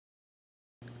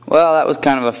Well, that was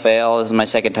kind of a fail. This is my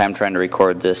second time trying to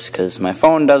record this because my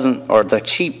phone doesn't, or the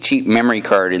cheap memory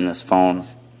card in this phone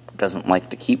doesn't like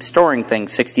to keep storing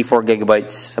things. 64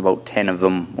 gigabytes, about 10 of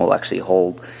them will actually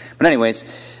hold. But anyways,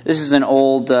 this is an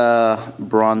old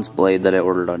bronze blade that I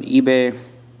ordered on eBay.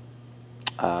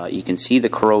 You can see the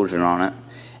corrosion on it.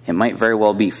 It might very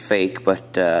well be fake,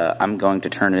 but I'm going to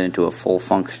turn it into a full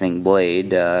functioning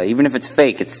blade. Even if it's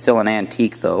fake, it's still an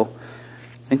antique though.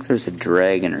 I think there's a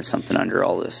dragon or something under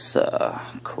all this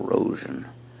corrosion.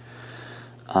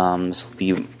 This will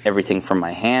be everything from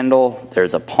my handle.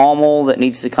 There's a pommel that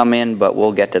needs to come in, but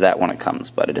we'll get to that when it comes.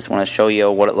 But I just want to show you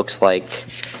what it looks like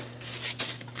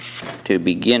to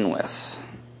begin with.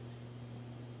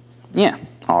 Yeah,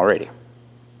 alrighty.